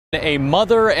A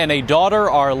mother and a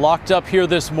daughter are locked up here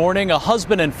this morning. A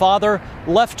husband and father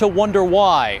left to wonder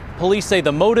why. Police say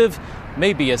the motive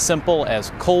may be as simple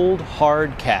as cold,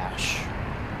 hard cash.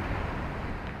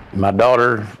 My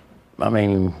daughter,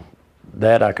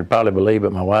 that I could probably believe,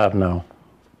 but my wife, no.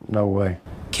 No way.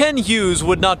 Ken Hughes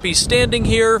would not be standing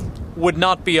here, would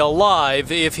not be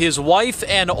alive if his wife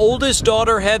and oldest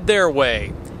daughter had their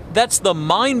way. That's the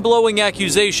mind-blowing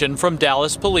accusation from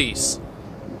Dallas police.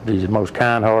 She's the most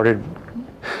kind-hearted.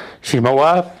 She's my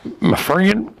wife, my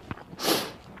friend,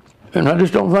 and I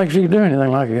just don't think she'd do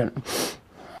anything like it.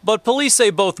 But police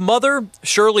say both mother,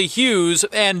 Shirley Hughes,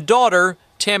 and daughter,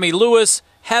 Tammy Lewis,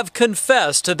 have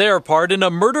confessed to their part in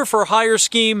a murder-for-hire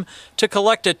scheme to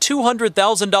collect a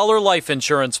 $200,000 life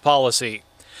insurance policy.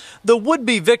 The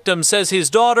would-be victim says his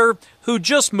daughter, who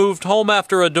just moved home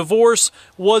after a divorce,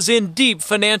 was in deep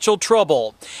financial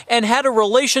trouble and had a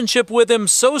relationship with him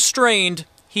so strained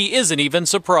he isn't even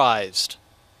surprised.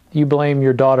 You blame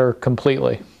your daughter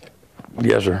completely?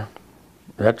 Yes, sir.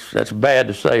 That's bad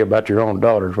to say about your own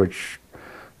daughters,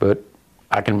 but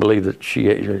I can believe that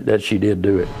she did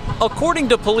do it. According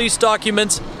to police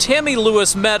documents, Tammy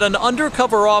Lewis met an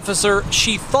undercover officer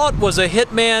she thought was a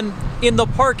hitman in the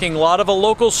parking lot of a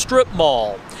local strip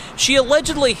mall. She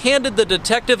allegedly handed the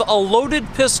detective a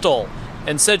loaded pistol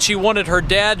and said she wanted her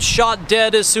dad shot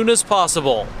dead as soon as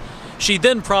possible. She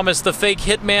then promised the fake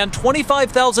hitman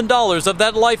 $25,000 of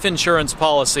that life insurance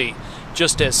policy,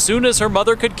 just as soon as her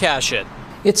mother could cash it.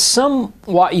 It's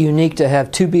somewhat unique to have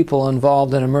two people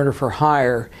involved in a murder for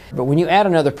hire, but when you add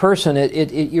another person,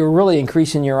 you're really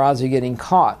increasing your odds of getting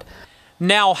caught.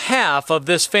 Now half of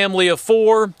this family of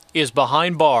four is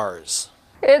behind bars.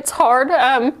 It's hard.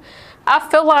 I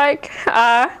feel like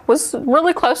I was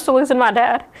really close to losing my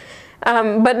dad.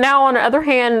 But now, on the other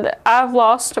hand, I've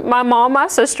lost my mom, my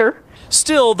sister.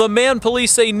 Still, the man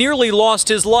police say nearly lost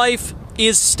his life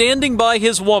is standing by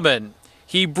his woman.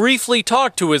 He briefly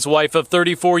talked to his wife of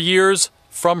 34 years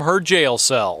from her jail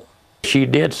cell. She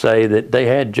did say that they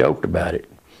had joked about it,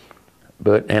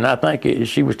 and I think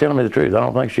she was telling me the truth. I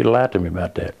don't think she'd lied to me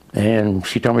about that. And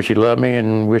she told me she loved me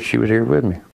and wished she was here with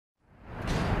me.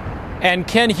 And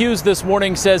Ken Hughes this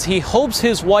morning says he hopes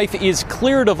his wife is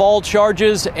cleared of all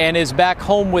charges and is back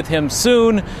home with him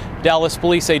soon. Dallas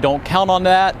police say don't count on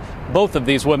that. Both of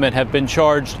these women have been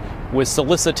charged with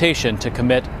solicitation to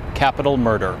commit capital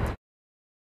murder.